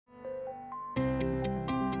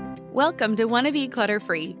Welcome to Wanna Be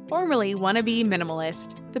Clutter-Free, formerly Wanna Be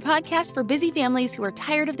Minimalist, the podcast for busy families who are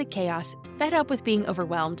tired of the chaos, fed up with being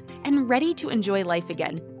overwhelmed, and ready to enjoy life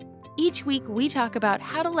again. Each week, we talk about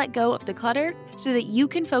how to let go of the clutter so that you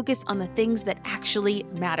can focus on the things that actually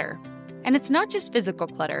matter. And it's not just physical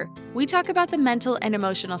clutter. We talk about the mental and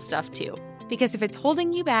emotional stuff too, because if it's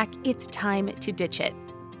holding you back, it's time to ditch it.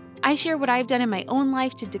 I share what I've done in my own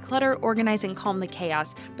life to declutter, organize, and calm the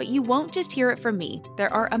chaos, but you won't just hear it from me.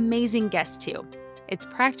 There are amazing guests too. It's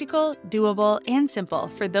practical, doable, and simple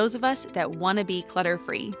for those of us that want to be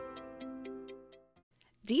clutter-free.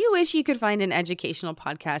 Do you wish you could find an educational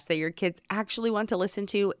podcast that your kids actually want to listen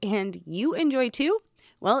to and you enjoy too?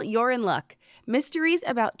 Well, you're in luck. Mysteries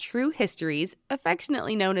About True Histories,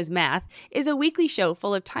 affectionately known as Math, is a weekly show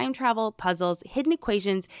full of time travel, puzzles, hidden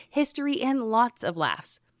equations, history, and lots of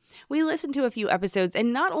laughs. We listened to a few episodes,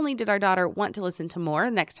 and not only did our daughter want to listen to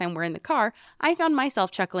more next time we're in the car, I found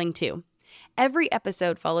myself chuckling too. Every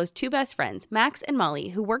episode follows two best friends, Max and Molly,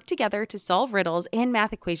 who work together to solve riddles and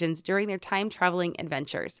math equations during their time-traveling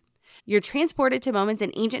adventures. You're transported to moments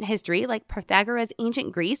in ancient history like Pythagoras'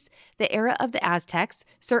 ancient Greece, the era of the Aztecs,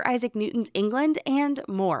 Sir Isaac Newton's England, and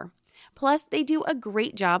more. Plus, they do a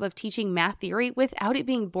great job of teaching math theory without it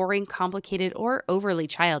being boring, complicated, or overly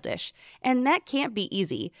childish. And that can't be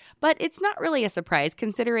easy. But it's not really a surprise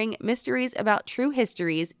considering Mysteries About True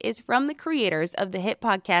Histories is from the creators of the hit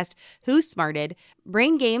podcast Who Smarted,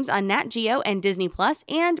 Brain Games on Nat Geo and Disney Plus,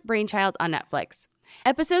 and Brainchild on Netflix.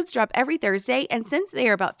 Episodes drop every Thursday, and since they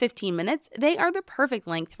are about 15 minutes, they are the perfect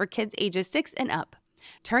length for kids ages 6 and up.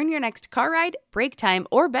 Turn your next car ride, break time,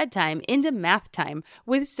 or bedtime into math time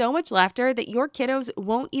with so much laughter that your kiddos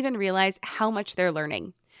won't even realize how much they're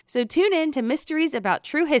learning. So tune in to Mysteries About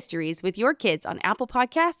True Histories with your kids on Apple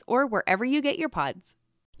Podcasts or wherever you get your pods.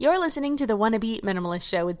 You're listening to the Wanna Be Minimalist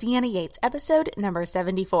Show with Deanna Yates, episode number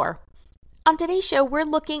 74. On today's show, we're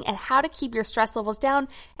looking at how to keep your stress levels down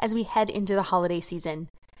as we head into the holiday season.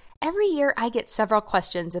 Every year, I get several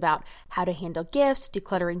questions about how to handle gifts,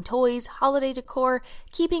 decluttering toys, holiday decor,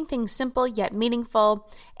 keeping things simple yet meaningful,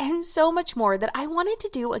 and so much more that I wanted to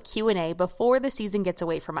do a Q&A before the season gets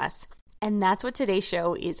away from us. And that's what today's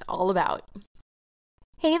show is all about.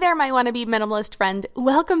 Hey there, my wannabe minimalist friend.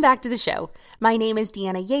 Welcome back to the show. My name is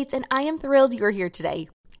Deanna Yates, and I am thrilled you're here today.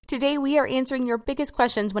 Today, we are answering your biggest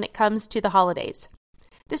questions when it comes to the holidays.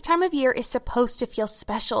 This time of year is supposed to feel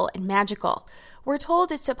special and magical. We're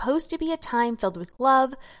told it's supposed to be a time filled with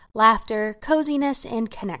love, laughter, coziness, and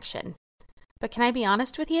connection. But can I be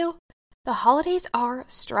honest with you? The holidays are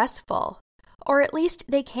stressful. Or at least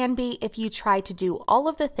they can be if you try to do all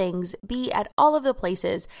of the things, be at all of the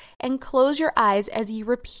places, and close your eyes as you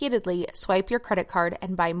repeatedly swipe your credit card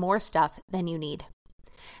and buy more stuff than you need.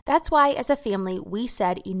 That's why, as a family, we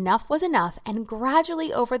said enough was enough and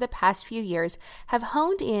gradually over the past few years have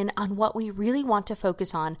honed in on what we really want to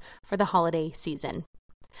focus on for the holiday season.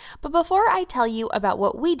 But before I tell you about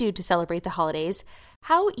what we do to celebrate the holidays,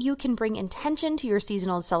 how you can bring intention to your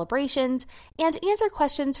seasonal celebrations, and answer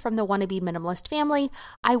questions from the Wannabe Minimalist family,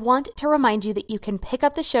 I want to remind you that you can pick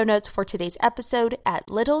up the show notes for today's episode at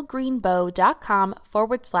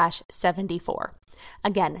littlegreenbow.com/74.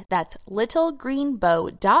 Again, that's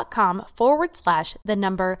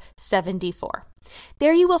littlegreenbow.com/74.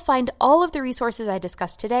 There you will find all of the resources I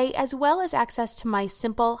discussed today, as well as access to my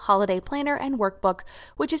simple holiday planner and workbook,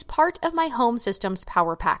 which is part of my Home Systems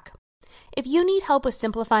Power Pack. If you need help with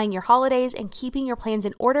simplifying your holidays and keeping your plans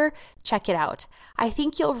in order, check it out. I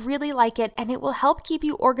think you'll really like it, and it will help keep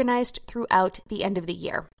you organized throughout the end of the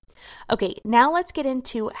year. Okay, now let's get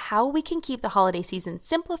into how we can keep the holiday season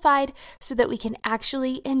simplified so that we can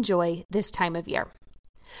actually enjoy this time of year.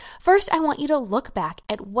 First, I want you to look back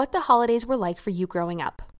at what the holidays were like for you growing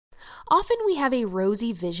up. Often we have a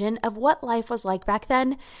rosy vision of what life was like back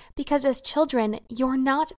then because as children, you're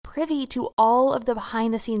not privy to all of the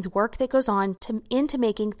behind-the-scenes work that goes on into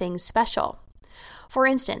making things special. For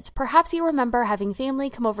instance, perhaps you remember having family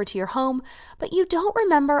come over to your home, but you don't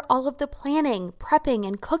remember all of the planning, prepping,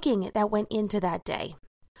 and cooking that went into that day.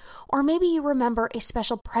 Or maybe you remember a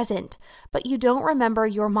special present, but you don't remember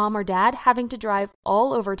your mom or dad having to drive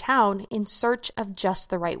all over town in search of just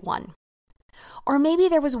the right one. Or maybe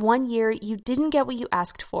there was one year you didn't get what you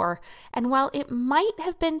asked for, and while it might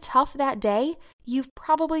have been tough that day, you've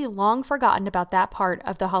probably long forgotten about that part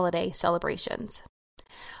of the holiday celebrations.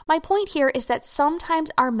 My point here is that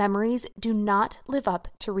sometimes our memories do not live up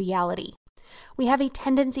to reality. We have a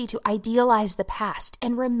tendency to idealize the past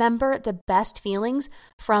and remember the best feelings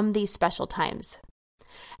from these special times.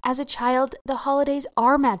 As a child, the holidays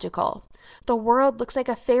are magical. The world looks like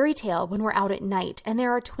a fairy tale when we're out at night and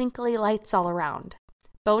there are twinkly lights all around.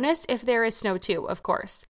 Bonus if there is snow too, of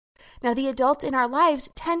course. Now, the adults in our lives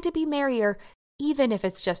tend to be merrier, even if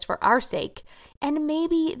it's just for our sake, and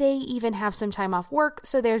maybe they even have some time off work,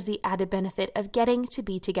 so there's the added benefit of getting to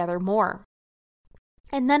be together more.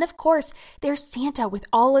 And then, of course, there's Santa with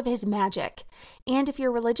all of his magic. And if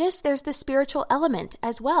you're religious, there's the spiritual element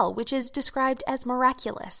as well, which is described as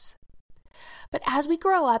miraculous. But as we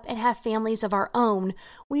grow up and have families of our own,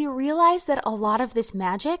 we realize that a lot of this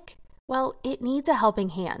magic, well, it needs a helping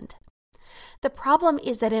hand. The problem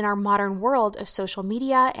is that in our modern world of social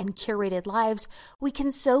media and curated lives, we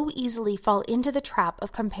can so easily fall into the trap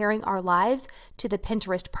of comparing our lives to the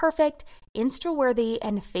Pinterest perfect, Insta-worthy,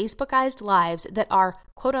 and Facebookized lives that our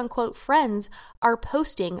quote-unquote friends are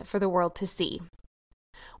posting for the world to see.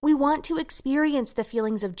 We want to experience the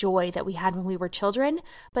feelings of joy that we had when we were children,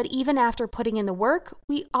 but even after putting in the work,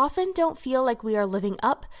 we often don't feel like we are living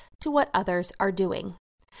up to what others are doing.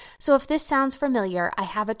 So if this sounds familiar, I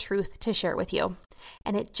have a truth to share with you,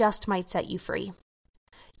 and it just might set you free.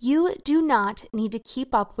 You do not need to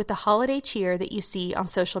keep up with the holiday cheer that you see on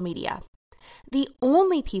social media. The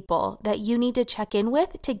only people that you need to check in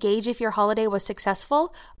with to gauge if your holiday was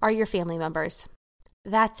successful are your family members.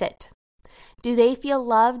 That's it. Do they feel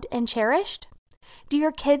loved and cherished? Do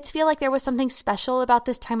your kids feel like there was something special about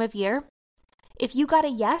this time of year? If you got a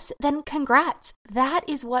yes, then congrats. That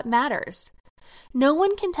is what matters. No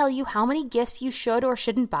one can tell you how many gifts you should or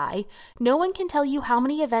shouldn't buy. No one can tell you how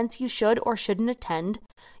many events you should or shouldn't attend.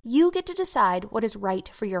 You get to decide what is right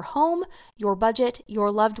for your home, your budget, your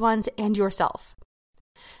loved ones, and yourself.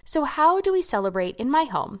 So how do we celebrate in my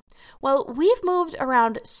home? Well, we've moved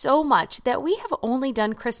around so much that we have only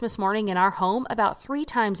done Christmas morning in our home about 3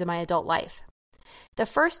 times in my adult life. The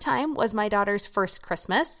first time was my daughter's first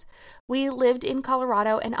Christmas. We lived in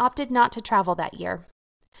Colorado and opted not to travel that year.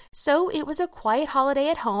 So it was a quiet holiday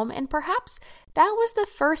at home, and perhaps that was the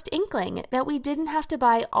first inkling that we didn't have to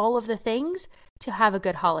buy all of the things to have a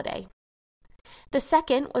good holiday. The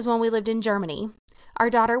second was when we lived in Germany. Our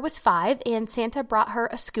daughter was 5, and Santa brought her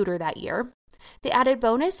a scooter that year. The added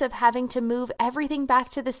bonus of having to move everything back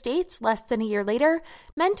to the States less than a year later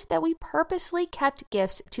meant that we purposely kept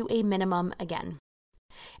gifts to a minimum again.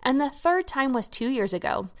 And the third time was 2 years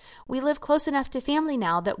ago. We live close enough to family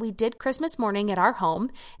now that we did Christmas morning at our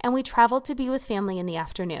home, and we traveled to be with family in the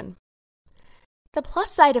afternoon. The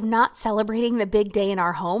plus side of not celebrating the big day in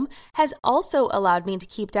our home has also allowed me to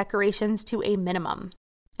keep decorations to a minimum.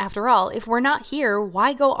 After all, if we're not here,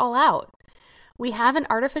 why go all out? We have an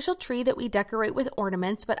artificial tree that we decorate with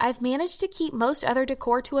ornaments, but I've managed to keep most other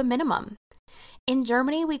decor to a minimum. In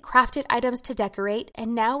Germany, we crafted items to decorate,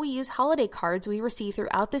 and now we use holiday cards we receive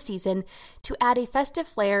throughout the season to add a festive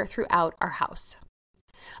flair throughout our house.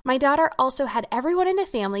 My daughter also had everyone in the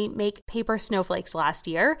family make paper snowflakes last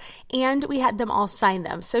year, and we had them all sign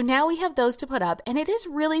them. So now we have those to put up, and it is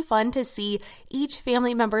really fun to see each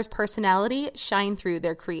family member's personality shine through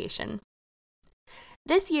their creation.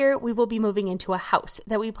 This year, we will be moving into a house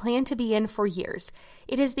that we plan to be in for years.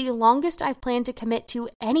 It is the longest I've planned to commit to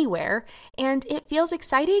anywhere, and it feels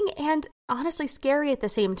exciting and honestly scary at the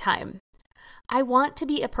same time. I want to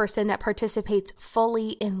be a person that participates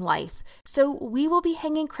fully in life, so we will be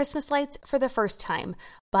hanging Christmas lights for the first time,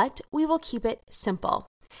 but we will keep it simple.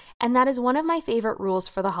 And that is one of my favorite rules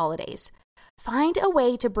for the holidays. Find a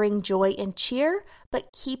way to bring joy and cheer,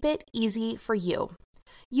 but keep it easy for you.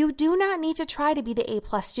 You do not need to try to be the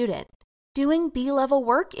A+ student. Doing B-level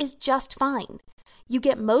work is just fine. You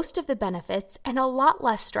get most of the benefits and a lot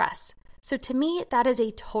less stress. So to me, that is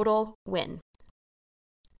a total win.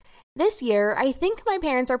 This year, I think my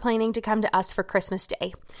parents are planning to come to us for Christmas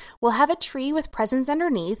Day. We'll have a tree with presents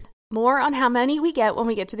underneath. More on how many we get when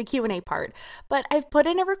we get to the Q&A part. But I've put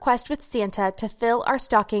in a request with Santa to fill our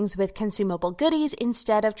stockings with consumable goodies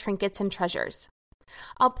instead of trinkets and treasures.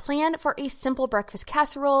 I'll plan for a simple breakfast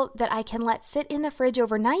casserole that I can let sit in the fridge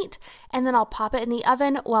overnight, and then I'll pop it in the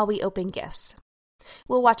oven while we open gifts.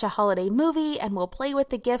 We'll watch a holiday movie, and we'll play with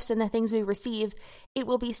the gifts and the things we receive. It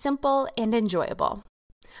will be simple and enjoyable.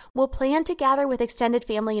 We'll plan to gather with extended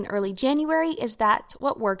family in early January, as that's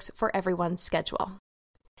what works for everyone's schedule.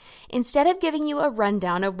 Instead of giving you a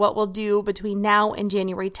rundown of what we'll do between now and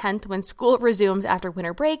January 10th when school resumes after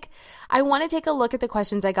winter break, I want to take a look at the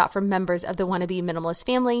questions I got from members of the Wannabe Minimalist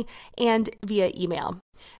family and via email.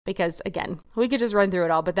 Because again, we could just run through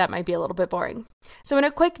it all, but that might be a little bit boring. So in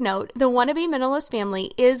a quick note, the Wannabe Minimalist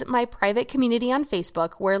family is my private community on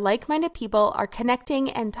Facebook where like-minded people are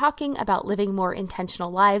connecting and talking about living more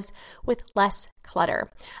intentional lives with less clutter.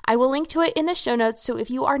 I will link to it in the show notes, so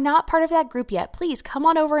if you are not part of that group yet, please come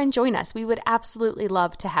on over and join us. We would absolutely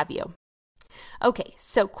love to have you. Okay,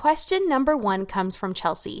 so question number 1 comes from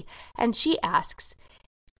Chelsea, and she asks,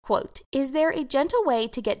 quote, is there a gentle way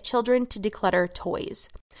to get children to declutter toys?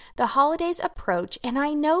 The holidays approach, and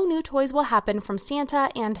I know new toys will happen from Santa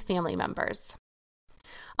and family members.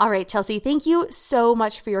 All right, Chelsea, thank you so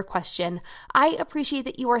much for your question. I appreciate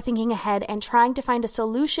that you are thinking ahead and trying to find a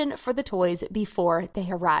solution for the toys before they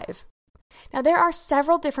arrive. Now, there are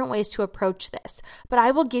several different ways to approach this, but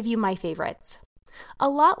I will give you my favorites. A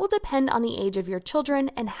lot will depend on the age of your children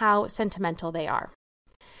and how sentimental they are.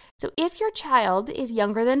 So if your child is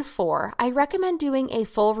younger than 4, I recommend doing a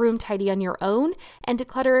full room tidy on your own and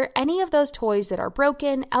declutter any of those toys that are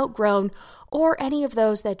broken, outgrown, or any of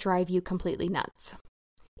those that drive you completely nuts.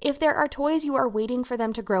 If there are toys you are waiting for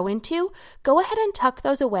them to grow into, go ahead and tuck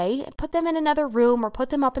those away, put them in another room, or put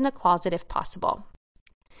them up in the closet if possible.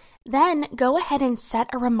 Then go ahead and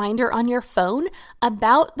set a reminder on your phone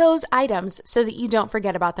about those items so that you don't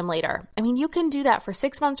forget about them later. I mean, you can do that for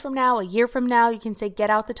 6 months from now, a year from now. You can say,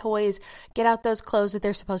 get out the toys, get out those clothes that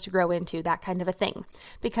they're supposed to grow into, that kind of a thing.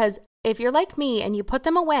 Because if you're like me and you put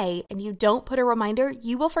them away and you don't put a reminder,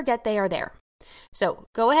 you will forget they are there. So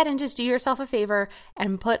go ahead and just do yourself a favor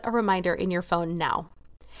and put a reminder in your phone now.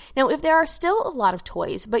 Now, if there are still a lot of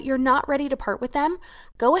toys, but you're not ready to part with them,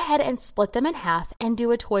 go ahead and split them in half and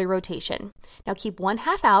do a toy rotation. Now, keep one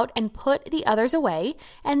half out and put the others away,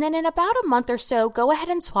 and then in about a month or so, go ahead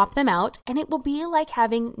and swap them out, and it will be like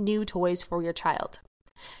having new toys for your child.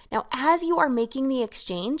 Now, as you are making the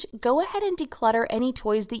exchange, go ahead and declutter any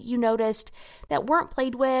toys that you noticed that weren't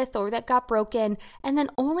played with or that got broken, and then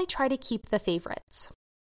only try to keep the favorites.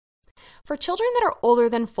 For children that are older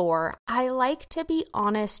than 4, I like to be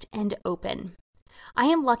honest and open. I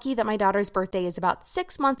am lucky that my daughter's birthday is about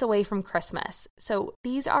 6 months away from Christmas. So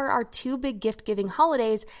these are our 2 big gift-giving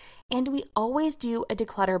holidays, and we always do a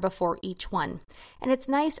declutter before each one. And it's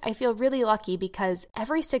nice, I feel really lucky because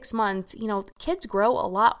every 6 months, kids grow a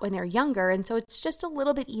lot when they're younger, and so it's just a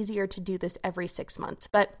little bit easier to do this every 6 months.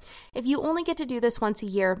 But if you only get to do this once a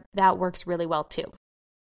year, that works really well too.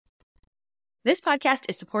 This podcast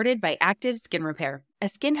is supported by Active Skin Repair, a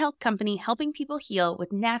skin health company helping people heal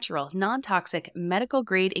with natural, non-toxic,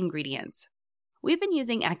 medical-grade ingredients. We've been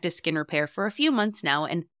using Active Skin Repair for a few months now,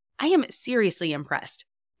 and I am seriously impressed.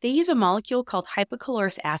 They use a molecule called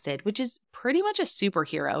hypochlorous acid, which is pretty much a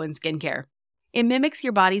superhero in skincare. It mimics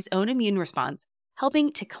your body's own immune response,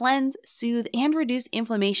 helping to cleanse, soothe, and reduce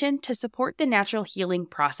inflammation to support the natural healing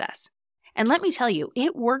process. And let me tell you,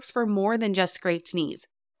 it works for more than just scraped knees.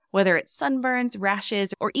 Whether it's sunburns,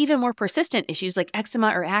 rashes, or even more persistent issues like eczema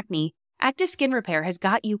or acne, Active Skin Repair has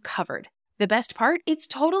got you covered. The best part? It's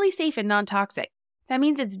totally safe and non-toxic. That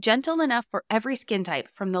means it's gentle enough for every skin type,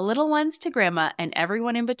 from the little ones to grandma and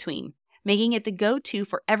everyone in between, making it the go-to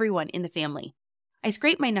for everyone in the family. I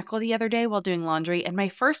scraped my knuckle the other day while doing laundry, and my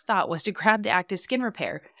first thought was to grab the Active Skin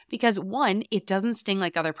Repair because 1, it doesn't sting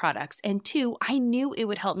like other products, and 2, I knew it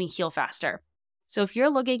would help me heal faster. So if you're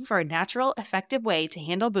looking for a natural, effective way to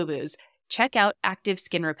handle boo-boos, check out Active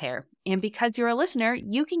Skin Repair. And because you're a listener,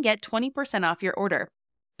 you can get 20% off your order.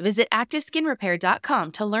 Visit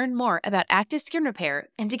ActiveSkinRepair.com to learn more about Active Skin Repair,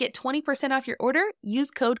 and to get 20% off your order,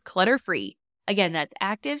 use code CLUTTERFREE. Again, that's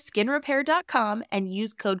ActiveSkinRepair.com and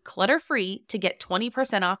use code CLUTTERFREE to get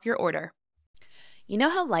 20% off your order. You know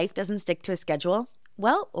how life doesn't stick to a schedule?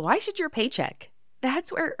 Well, why should your paycheck?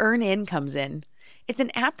 That's where EarnIn comes in. It's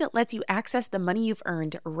an app that lets you access the money you've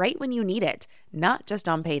earned right when you need it, not just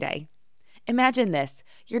on payday. Imagine this.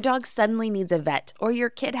 Your dog suddenly needs a vet, or your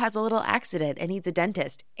kid has a little accident and needs a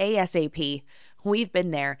dentist ASAP. We've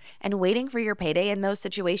been there, and waiting for your payday in those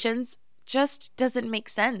situations just doesn't make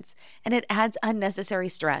sense, and it adds unnecessary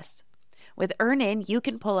stress. With EarnIn, you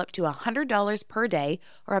can pull up to $100 per day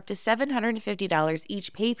or up to $750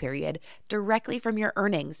 each pay period directly from your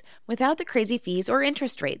earnings without the crazy fees or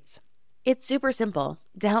interest rates. It's super simple.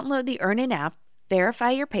 Download the EarnIn app,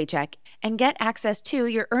 verify your paycheck, and get access to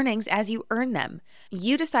your earnings as you earn them.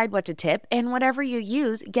 You decide what to tip, and whatever you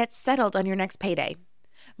use gets settled on your next payday.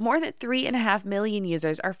 More than 3.5 million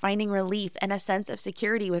users are finding relief and a sense of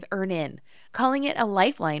security with EarnIn, calling it a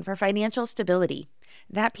lifeline for financial stability.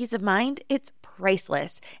 That peace of mind, it's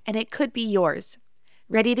priceless, and it could be yours.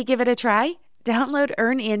 Ready to give it a try? Download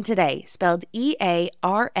EarnIn today, spelled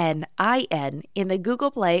EARNIN, in the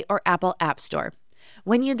Google Play or Apple App Store.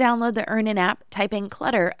 When you download the EarnIn app, type in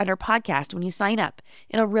Clutter under podcast when you sign up.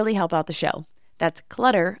 It'll really help out the show. That's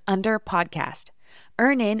Clutter under podcast.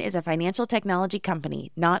 EarnIn is a financial technology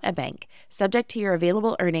company, not a bank. Subject to your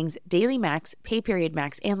available earnings, daily max, pay period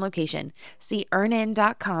max, and location. See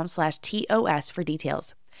earnin.com/TOS for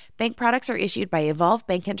details. Bank products are issued by Evolve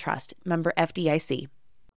Bank and Trust, member FDIC.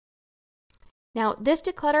 Now, this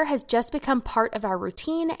declutter has just become part of our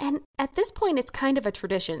routine, and at this point, it's kind of a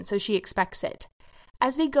tradition, so she expects it.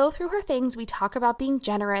 As we go through her things, we talk about being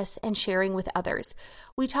generous and sharing with others.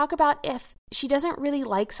 We talk about if she doesn't really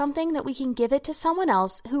like something, that we can give it to someone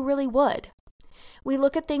else who really would. We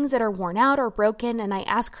look at things that are worn out or broken, and I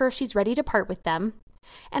ask her if she's ready to part with them.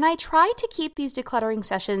 And I try to keep these decluttering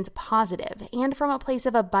sessions positive and from a place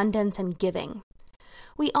of abundance and giving.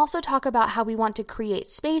 We also talk about how we want to create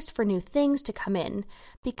space for new things to come in,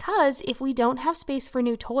 because if we don't have space for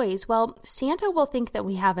new toys, well, Santa will think that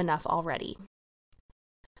we have enough already.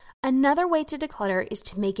 Another way to declutter is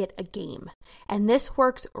to make it a game, and this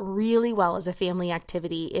works really well as a family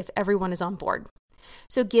activity if everyone is on board.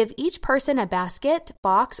 So give each person a basket,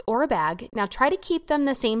 box, or a bag. Now try to keep them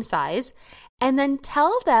the same size, and then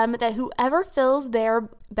tell them that whoever fills their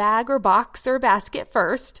bag or box or basket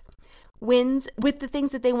first wins with the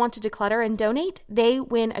things that they want to declutter and donate. They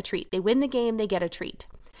win a treat. They win the game, they get a treat.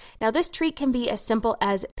 Now this treat can be as simple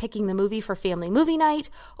as picking the movie for family movie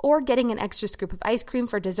night, or getting an extra scoop of ice cream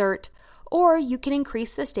for dessert, or you can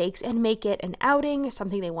increase the stakes and make it an outing,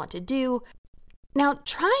 something they want to do. Now,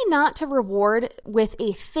 try not to reward with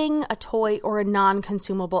a thing, a toy, or a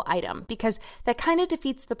non-consumable item, because that kind of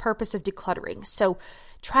defeats the purpose of decluttering. So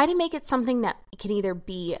try to make it something that can either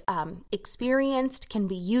be experienced, can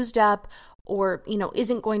be used up, or,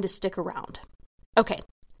 isn't going to stick around. Okay.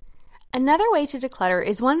 Another way to declutter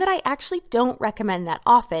is one that I actually don't recommend that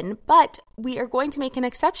often, but we are going to make an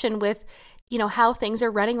exception with, how things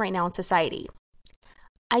are running right now in society.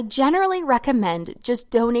 I generally recommend just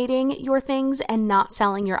donating your things and not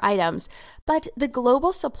selling your items, but the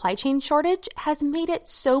global supply chain shortage has made it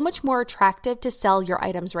so much more attractive to sell your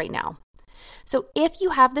items right now. So if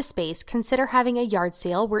you have the space, consider having a yard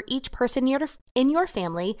sale where each person in your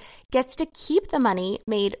family gets to keep the money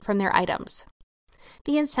made from their items.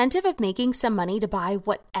 The incentive of making some money to buy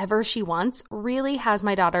whatever she wants really has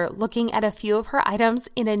my daughter looking at a few of her items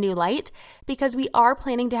in a new light, because we are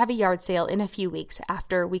planning to have a yard sale in a few weeks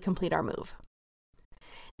after we complete our move.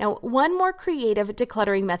 Now, one more creative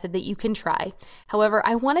decluttering method that you can try, however,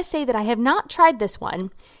 I want to say that I have not tried this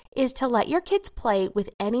one, is to let your kids play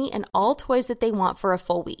with any and all toys that they want for a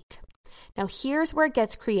full week. Now, here's where it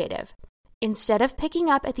gets creative. Instead of picking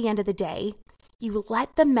up at the end of the day, you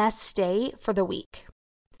let the mess stay for the week.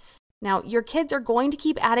 Now, your kids are going to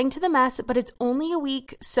keep adding to the mess, but it's only a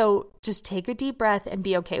week, so just take a deep breath and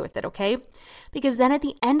be okay with it, okay? Because then at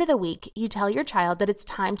the end of the week, you tell your child that it's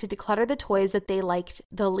time to declutter the toys that they liked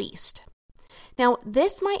the least. Now,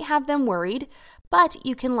 this might have them worried, but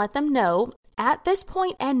you can let them know at this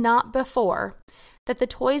point and not before that the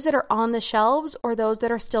toys that are on the shelves or those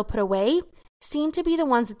that are still put away seem to be the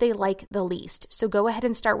ones that they like the least. So go ahead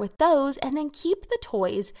and start with those, and then keep the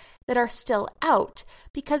toys that are still out,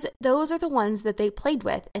 because those are the ones that they played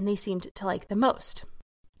with and they seemed to like the most.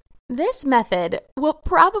 This method will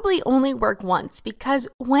probably only work once, because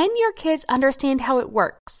when your kids understand how it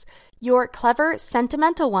works, your clever,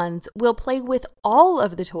 sentimental ones will play with all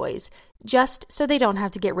of the toys just so they don't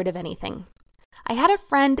have to get rid of anything. I have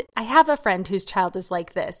a friend whose child is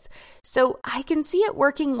like this, so I can see it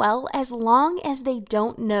working well as long as they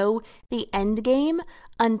don't know the end game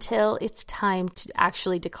until it's time to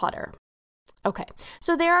actually declutter. Okay,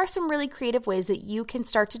 so there are some really creative ways that you can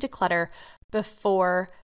start to declutter before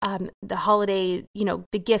the holiday,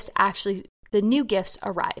 the new gifts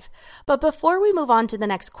arrive. But before we move on to the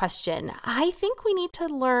next question, I think we need to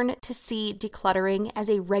learn to see decluttering as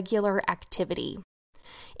a regular activity.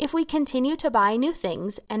 If we continue to buy new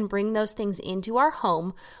things and bring those things into our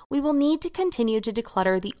home, we will need to continue to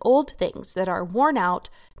declutter the old things that are worn out,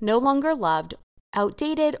 no longer loved,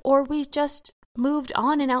 outdated, or we've just moved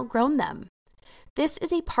on and outgrown them. This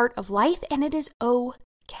is a part of life, and it is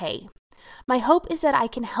okay. My hope is that I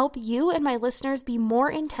can help you and my listeners be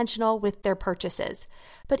more intentional with their purchases.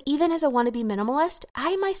 But even as a wannabe minimalist,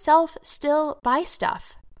 I myself still buy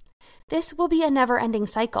stuff. This will be a never-ending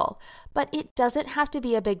cycle, but it doesn't have to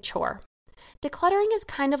be a big chore. Decluttering is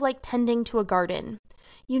kind of like tending to a garden.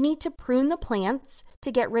 You need to prune the plants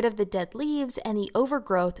to get rid of the dead leaves and the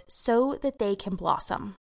overgrowth so that they can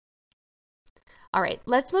blossom. All right,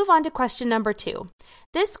 let's move on to question number 2.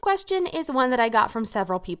 This question is one that I got from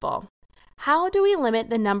several people. How do we limit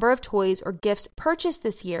the number of toys or gifts purchased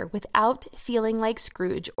this year without feeling like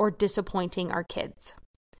Scrooge or disappointing our kids?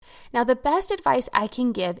 Now, the best advice I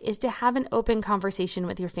can give is to have an open conversation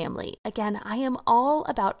with your family. Again, I am all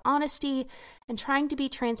about honesty and trying to be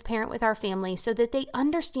transparent with our family so that they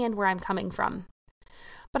understand where I'm coming from.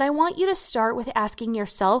 But I want you to start with asking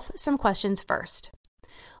yourself some questions first.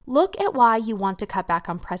 Look at why you want to cut back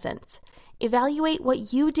on presents. Evaluate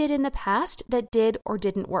what you did in the past that did or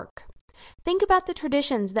didn't work. Think about the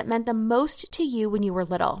traditions that meant the most to you when you were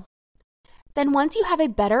little. Then once you have a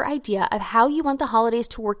better idea of how you want the holidays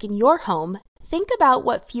to work in your home, think about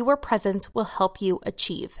what fewer presents will help you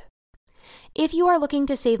achieve. If you are looking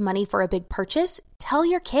to save money for a big purchase, tell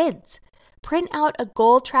your kids. Print out a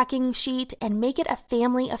goal tracking sheet and make it a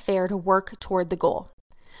family affair to work toward the goal.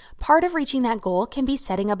 Part of reaching that goal can be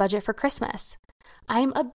setting a budget for Christmas.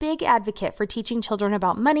 I'm a big advocate for teaching children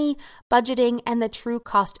about money, budgeting, and the true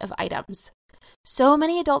cost of items. So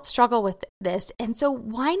many adults struggle with this, and so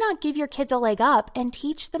why not give your kids a leg up and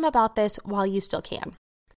teach them about this while you still can?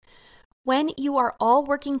 When you are all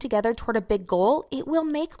working together toward a big goal, it will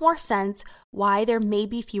make more sense why there may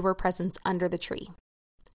be fewer presents under the tree.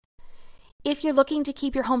 If you're looking to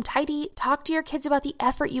keep your home tidy, talk to your kids about the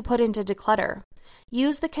effort you put into declutter.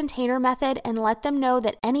 Use the container method and let them know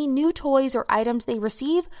that any new toys or items they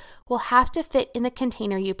receive will have to fit in the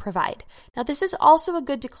container you provide. Now, this is also a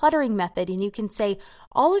good decluttering method, and you can say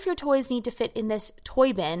all of your toys need to fit in this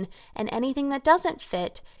toy bin, and anything that doesn't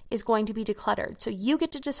fit is going to be decluttered. So you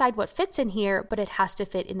get to decide what fits in here, but it has to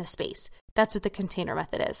fit in the space. That's what the container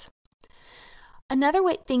method is. Another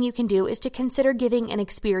thing you can do is to consider giving an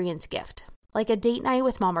experience gift, like a date night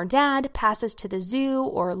with mom or dad, passes to the zoo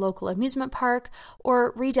or local amusement park,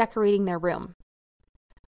 or redecorating their room.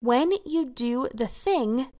 When you do the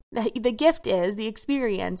thing that the gift is, the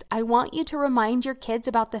experience, I want you to remind your kids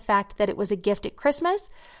about the fact that it was a gift at Christmas,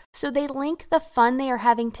 so they link the fun they are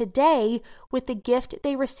having today with the gift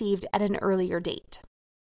they received at an earlier date.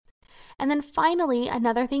 And then finally,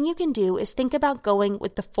 another thing you can do is think about going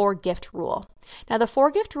with the 4-gift rule. Now, the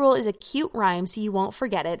 4-gift rule is a cute rhyme, so you won't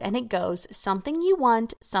forget it, and it goes, something you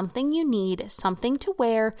want, something you need, something to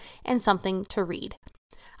wear, and something to read.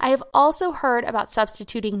 I have also heard about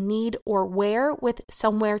substituting need or wear with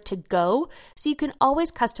somewhere to go, so you can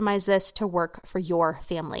always customize this to work for your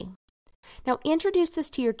family. Now, introduce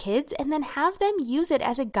this to your kids and then have them use it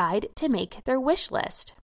as a guide to make their wish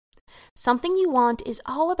list. Something you want is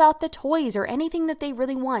all about the toys or anything that they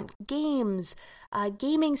really want. Games,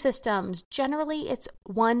 gaming systems. Generally, it's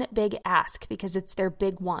one big ask because it's their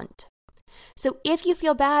big want. So if you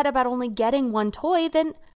feel bad about only getting one toy,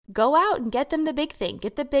 then go out and get them the big thing.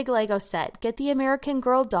 Get the big Lego set. Get the American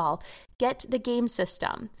Girl doll. Get the game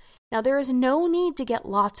system. Now, there is no need to get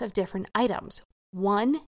lots of different items.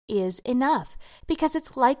 One is enough because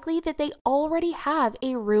it's likely that they already have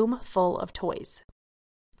a room full of toys.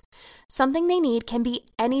 Something they need can be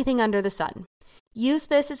anything under the sun. Use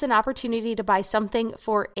this as an opportunity to buy something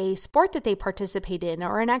for a sport that they participate in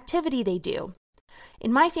or an activity they do.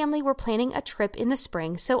 In my family, we're planning a trip in the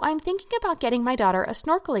spring, so I'm thinking about getting my daughter a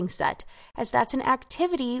snorkeling set, as that's an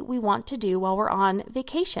activity we want to do while we're on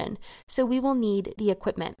vacation, so we will need the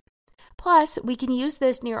equipment. Plus, we can use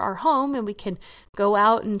this near our home and we can go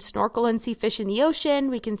out and snorkel and see fish in the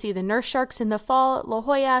ocean. We can see the nurse sharks in the fall at La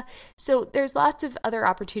Jolla. So there's lots of other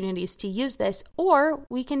opportunities to use this, or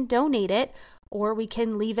we can donate it, or we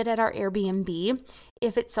can leave it at our Airbnb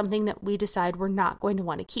if it's something that we decide we're not going to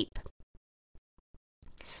want to keep.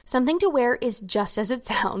 Something to wear is just as it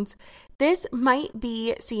sounds. This might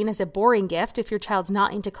be seen as a boring gift if your child's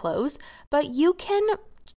not into clothes, but you can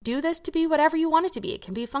do this to be whatever you want it to be. It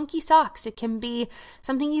can be funky socks. It can be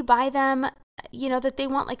something you buy them, that they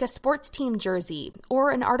want, like a sports team jersey, or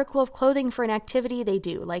an article of clothing for an activity they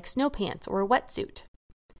do, like snow pants or a wetsuit.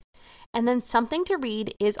 And then something to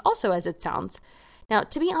read is also as it sounds. Now,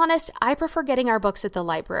 to be honest, I prefer getting our books at the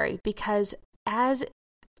library because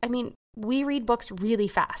we read books really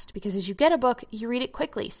fast because as you get a book, you read it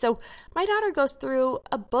quickly. So my daughter goes through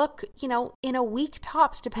a book, in a week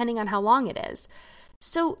tops, depending on how long it is.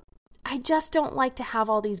 So I just don't like to have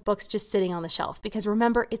all these books just sitting on the shelf because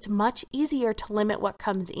remember, it's much easier to limit what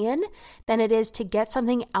comes in than it is to get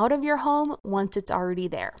something out of your home once it's already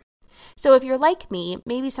there. So if you're like me,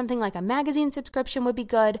 maybe something like a magazine subscription would be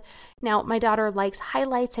good. Now, my daughter likes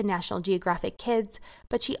highlights and National Geographic Kids,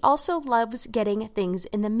 but she also loves getting things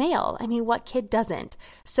in the mail. What kid doesn't?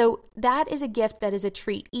 So that is a gift that is a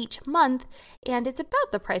treat each month, and it's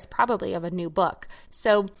about the price probably of a new book.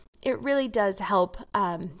 So it really does help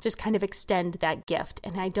just kind of extend that gift,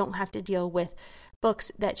 and I don't have to deal with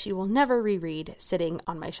books that she will never reread sitting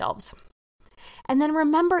on my shelves. And then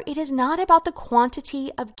remember, it is not about the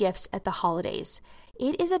quantity of gifts at the holidays.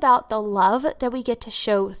 It is about the love that we get to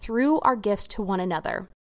show through our gifts to one another.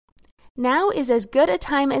 Now is as good a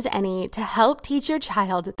time as any to help teach your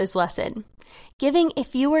child this lesson. Giving a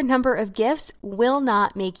fewer number of gifts will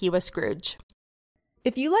not make you a Scrooge.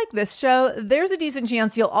 If you like this show, there's a decent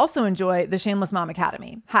chance you'll also enjoy the Shameless Mom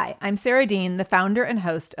Academy. Hi, I'm Sarah Dean, the founder and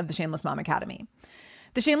host of the Shameless Mom Academy.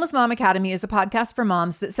 The Shameless Mom Academy is a podcast for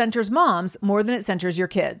moms that centers moms more than it centers your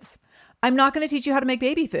kids. I'm not going to teach you how to make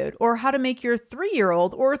baby food or how to make your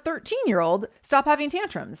 3-year-old or 13-year-old stop having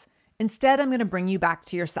tantrums. Instead, I'm going to bring you back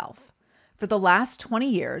to yourself. For the last 20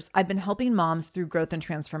 years, I've been helping moms through growth and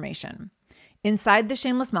transformation. Inside the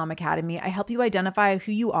Shameless Mom Academy, I help you identify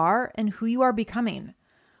who you are and who you are becoming.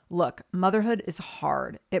 Look, motherhood is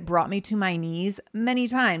hard. It brought me to my knees many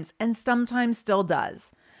times and sometimes still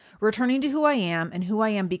does. Returning to who I am and who I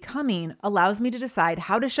am becoming allows me to decide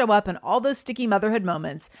how to show up in all those sticky motherhood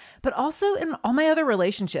moments, but also in all my other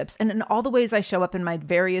relationships and in all the ways I show up in my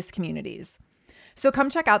various communities. So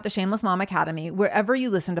come check out the Shameless Mom Academy wherever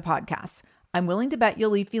you listen to podcasts. I'm willing to bet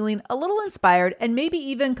you'll leave feeling a little inspired and maybe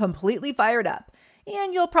even completely fired up.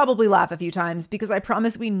 And you'll probably laugh a few times because I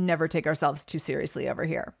promise we never take ourselves too seriously over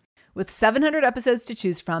here. With 700 episodes to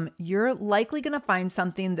choose from, you're likely going to find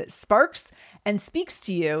something that sparks and speaks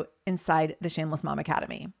to you inside the Shameless Mom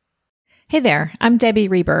Academy. Hey there, I'm Debbie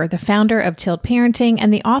Reber, the founder of Tilt Parenting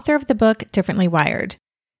and the author of the book Differently Wired.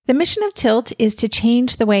 The mission of Tilt is to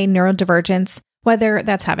change the way neurodivergence, whether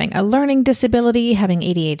that's having a learning disability, having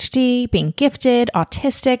ADHD, being gifted,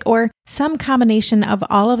 autistic, or some combination of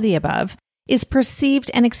all of the above, is perceived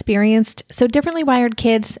and experienced so differently wired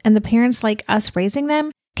kids and the parents like us raising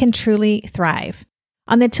them can truly thrive.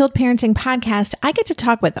 On the Tilt Parenting podcast, I get to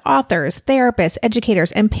talk with authors, therapists,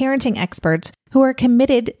 educators, and parenting experts who are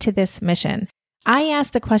committed to this mission. I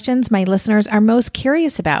ask the questions my listeners are most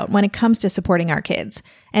curious about when it comes to supporting our kids.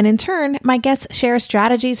 And in turn, my guests share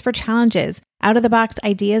strategies for challenges, out-of-the-box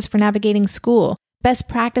ideas for navigating school, best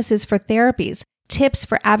practices for therapies, tips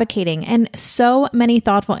for advocating, and so many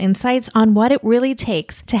thoughtful insights on what it really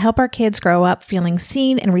takes to help our kids grow up feeling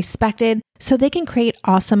seen and respected so they can create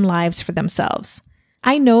awesome lives for themselves.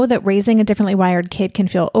 I know that raising a differently wired kid can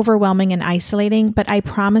feel overwhelming and isolating, but I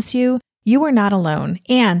promise you, you are not alone,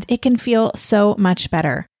 and it can feel so much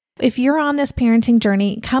better. If you're on this parenting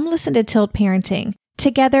journey, come listen to Tilt Parenting.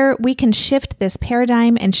 Together, we can shift this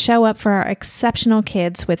paradigm and show up for our exceptional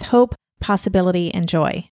kids with hope, possibility, and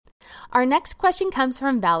joy. Our next question comes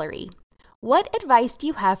from Valerie. What advice do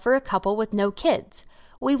you have for a couple with no kids?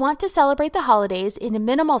 We want to celebrate the holidays in a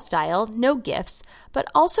minimal style, no gifts, but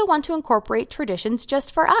also want to incorporate traditions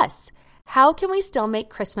just for us. How can we still make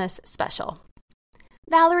Christmas special?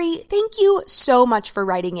 Valerie, thank you so much for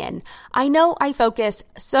writing in. I know I focus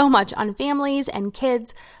so much on families and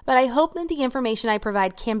kids, but I hope that the information I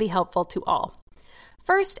provide can be helpful to all.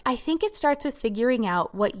 First, I think it starts with figuring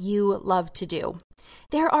out what you love to do.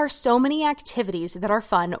 There are so many activities that are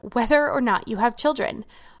fun whether or not you have children.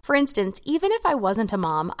 For instance, even if I wasn't a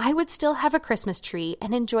mom, I would still have a Christmas tree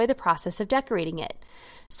and enjoy the process of decorating it.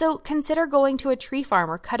 So consider going to a tree farm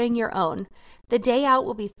or cutting your own. The day out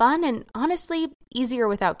will be fun and honestly easier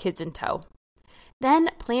without kids in tow. Then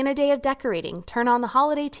plan a day of decorating, turn on the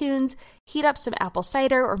holiday tunes, heat up some apple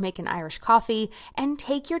cider or make an Irish coffee, and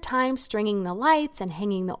take your time stringing the lights and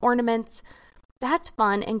hanging the ornaments. That's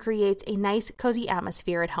fun and creates a nice, cozy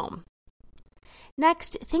atmosphere at home.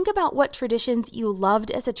 Next, think about what traditions you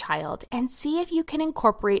loved as a child and see if you can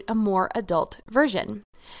incorporate a more adult version.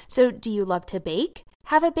 So, do you love to bake?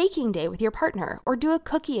 Have a baking day with your partner or do a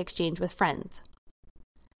cookie exchange with friends.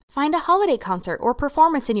 Find a holiday concert or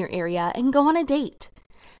performance in your area and go on a date.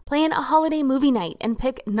 Plan a holiday movie night and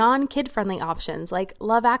pick non-kid-friendly options like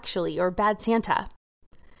Love Actually or Bad Santa.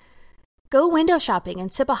 Go window shopping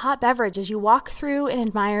and sip a hot beverage as you walk through and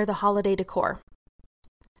admire the holiday decor.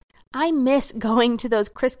 I miss going to those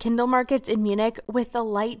Christkindl markets in Munich with the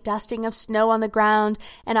light dusting of snow on the ground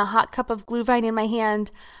and a hot cup of Glühwein in my hand.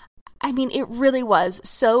 I mean, it really was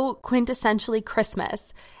so quintessentially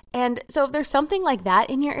Christmas. And so if there's something like that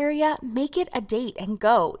in your area, make it a date and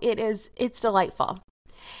go. It's delightful.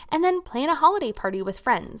 And then plan a holiday party with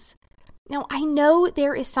friends. Now, I know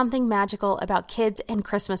there is something magical about kids and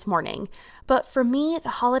Christmas morning, but for me, the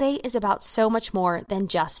holiday is about so much more than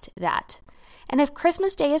just that. And if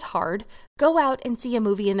Christmas Day is hard, go out and see a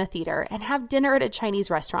movie in the theater and have dinner at a Chinese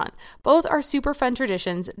restaurant. Both are super fun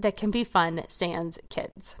traditions that can be fun sans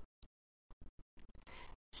kids.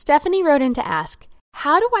 Stephanie wrote in to ask,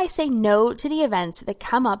 how do I say no to the events that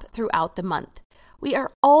come up throughout the month? We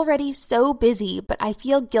are already so busy, but I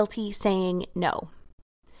feel guilty saying no.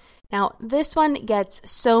 Now, this one gets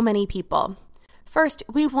so many people. First,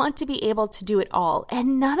 we want to be able to do it all,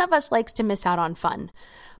 and none of us likes to miss out on fun.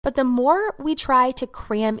 But the more we try to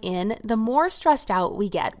cram in, the more stressed out we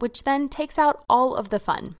get, which then takes out all of the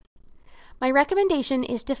fun. My recommendation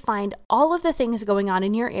is to find all of the things going on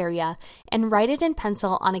in your area and write it in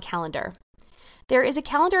pencil on a calendar. There is a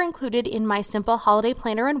calendar included in my simple holiday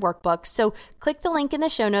planner and workbook, so click the link in the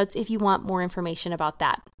show notes if you want more information about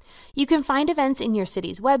that. You can find events in your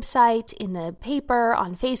city's website, in the paper,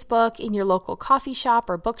 on Facebook, in your local coffee shop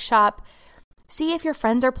or bookshop. See if your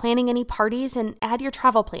friends are planning any parties and add your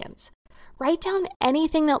travel plans. Write down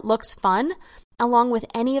anything that looks fun, along with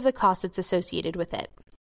any of the costs that's associated with it.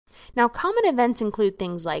 Now, common events include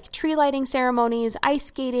things like tree lighting ceremonies, ice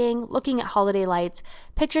skating, looking at holiday lights,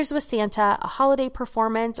 pictures with Santa, a holiday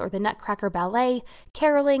performance or the Nutcracker Ballet,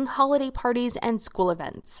 caroling, holiday parties, and school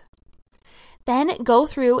events. Then go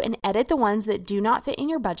through and edit the ones that do not fit in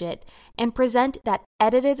your budget and present that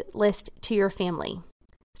edited list to your family.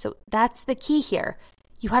 So that's the key here.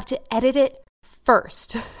 You have to edit it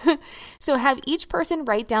first. So have each person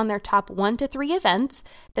write down their top 1 to 3 events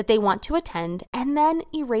that they want to attend and then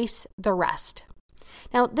erase the rest.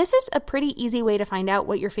 Now, this is a pretty easy way to find out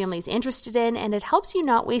what your family's interested in, and it helps you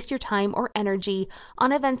not waste your time or energy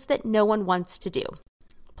on events that no one wants to do.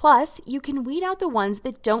 Plus, you can weed out the ones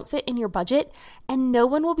that don't fit in your budget, and no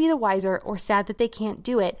one will be the wiser or sad that they can't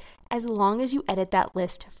do it as long as you edit that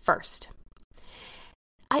list first.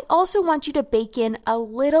 I also want you to bake in a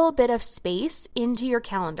little bit of space into your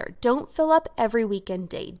calendar. Don't fill up every weekend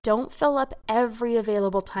day. Don't fill up every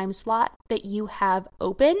available time slot that you have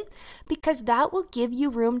open, because that will give you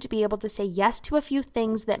room to be able to say yes to a few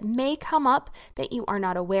things that may come up that you are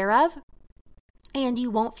not aware of. And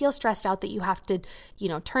you won't feel stressed out that you have to,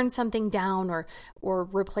 turn something down or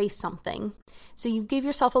replace something. So you give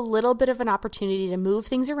yourself a little bit of an opportunity to move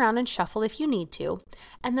things around and shuffle if you need to.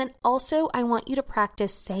 And then also, I want you to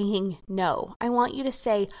practice saying no. I want you to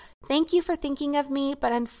say, thank you for thinking of me,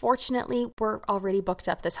 but unfortunately, we're already booked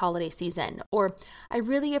up this holiday season. Or, I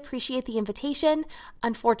really appreciate the invitation.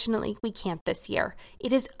 Unfortunately, we can't this year.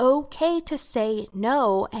 It is okay to say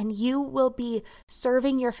no, and you will be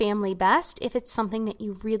serving your family best if it's something that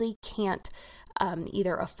you really can't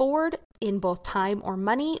either afford in both time or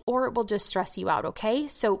money, or it will just stress you out, okay?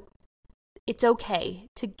 So it's okay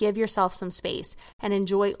to give yourself some space and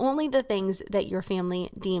enjoy only the things that your family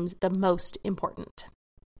deems the most important.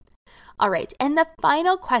 All right, and the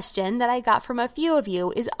final question that I got from a few of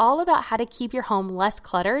you is all about how to keep your home less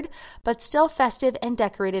cluttered, but still festive and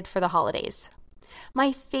decorated for the holidays.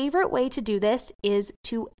 My favorite way to do this is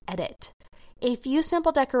to edit. A few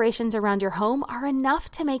simple decorations around your home are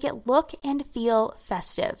enough to make it look and feel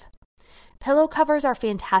festive. Pillow covers are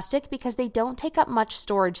fantastic because they don't take up much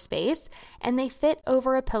storage space and they fit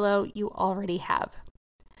over a pillow you already have.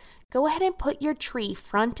 Go ahead and put your tree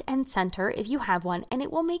front and center if you have one, and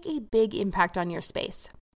it will make a big impact on your space.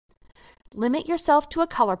 Limit yourself to a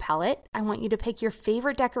color palette. I want you to pick your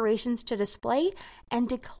favorite decorations to display and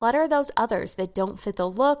declutter those others that don't fit the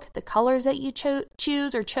look, the colors that you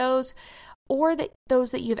chose, or those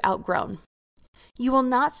that you've outgrown. You will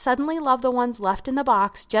not suddenly love the ones left in the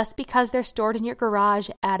box just because they're stored in your garage,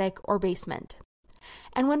 attic, or basement.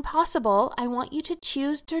 And when possible, I want you to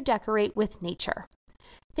choose to decorate with nature.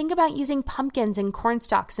 Think about using pumpkins and corn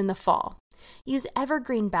stalks in the fall. Use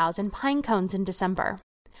evergreen boughs and pine cones in December.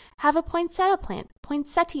 Have a poinsettia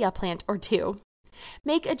plant or two.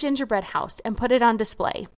 Make a gingerbread house and put it on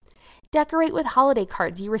display. Decorate with holiday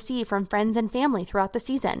cards you receive from friends and family throughout the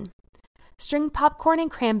season. String popcorn and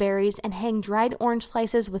cranberries and hang dried orange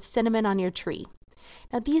slices with cinnamon on your tree.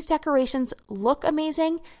 Now, these decorations look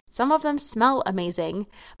amazing, some of them smell amazing,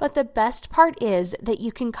 but the best part is that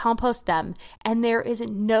you can compost them and there is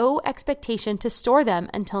no expectation to store them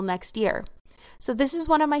until next year. So this is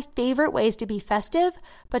one of my favorite ways to be festive,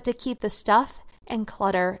 but to keep the stuff and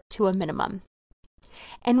clutter to a minimum.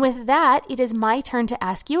 And with that, it is my turn to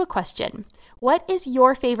ask you a question. What is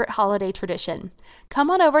your favorite holiday tradition? Come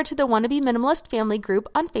on over to the Wannabe Minimalist family group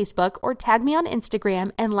on Facebook or tag me on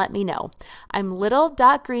Instagram and let me know. I'm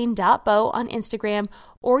little.green.bow on Instagram,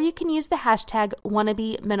 or you can use the hashtag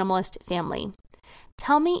WannabeMinimalistFamily.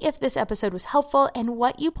 Tell me if this episode was helpful and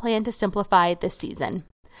what you plan to simplify this season.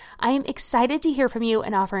 I am excited to hear from you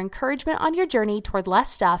and offer encouragement on your journey toward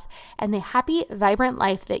less stuff and the happy, vibrant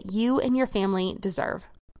life that you and your family deserve.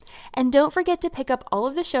 And don't forget to pick up all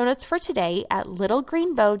of the show notes for today at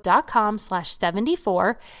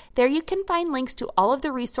littlegreenbow.com/74. There you can find links to all of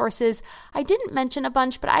the resources. I didn't mention a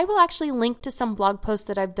bunch, but I will actually link to some blog posts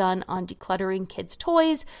that I've done on decluttering kids'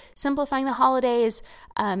 toys, simplifying the holidays,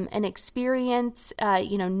 an experience,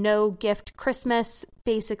 no gift Christmas,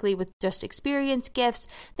 basically with just experience gifts,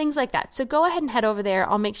 things like that. So go ahead and head over there.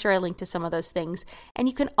 I'll make sure I link to some of those things. And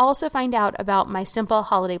you can also find out about my simple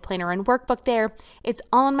holiday planner and workbook there. It's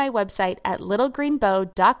all on my website at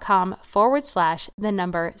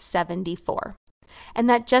littlegreenbow.com/74. And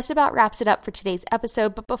that just about wraps it up for today's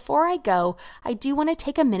episode. But before I go, I do want to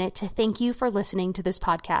take a minute to thank you for listening to this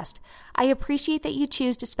podcast. I appreciate that you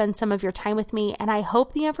choose to spend some of your time with me, and I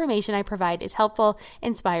hope the information I provide is helpful,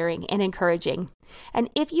 inspiring, and encouraging. And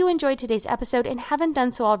if you enjoyed today's episode and haven't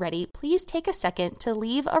done so already, please take a second to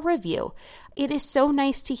leave a review. It is so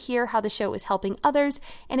nice to hear how the show is helping others,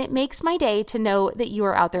 and it makes my day to know that you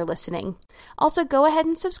are out there listening. Also, go ahead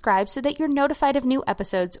and subscribe so that you're notified of new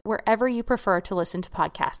episodes wherever you prefer to listen to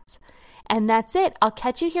podcasts. And that's it. I'll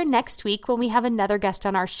catch you here next week when we have another guest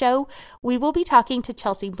on our show. We will be talking to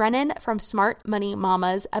Chelsea Brennan from Smart Money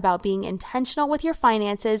Mamas about being intentional with your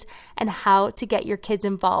finances and how to get your kids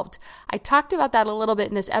involved. I talked about that a little bit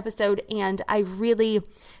in this episode, and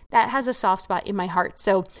that has a soft spot in my heart.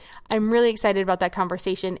 So I'm really excited about that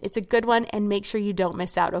conversation. It's a good one, and make sure you don't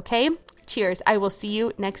miss out, okay? Cheers. I will see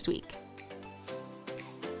you next week.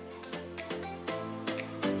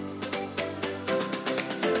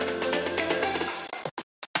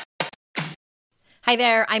 Hi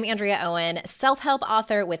there, I'm Andrea Owen, self-help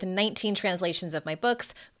author with 19 translations of my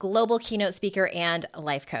books, global keynote speaker, and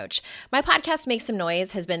life coach. My podcast, Make Some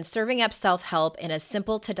Noise, has been serving up self-help in a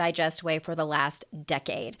simple-to-digest way for the last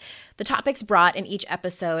decade. The topics brought in each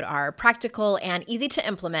episode are practical and easy to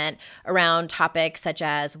implement around topics such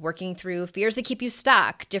as working through fears that keep you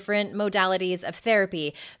stuck, different modalities of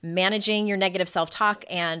therapy, managing your negative self-talk,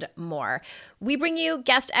 and more. We bring you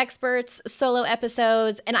guest experts, solo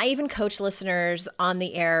episodes, and I even coach listeners on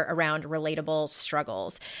the air around relatable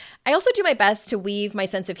struggles. I also do my best to weave my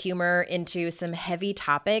sense of humor into some heavy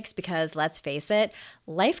topics because, let's face it,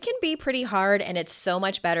 life can be pretty hard, and it's so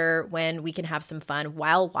much better when we can have some fun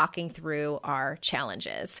while walking through our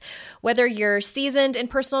challenges. Whether you're seasoned in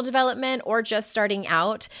personal development or just starting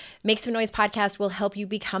out, Make Some Noise podcast will help you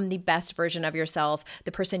become the best version of yourself,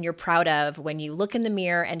 the person you're proud of when you look in the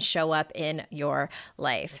mirror and show up in your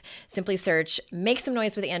life. Simply search Make Some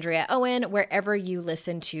Noise with Andrea Owen wherever you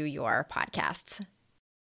listen to your podcasts.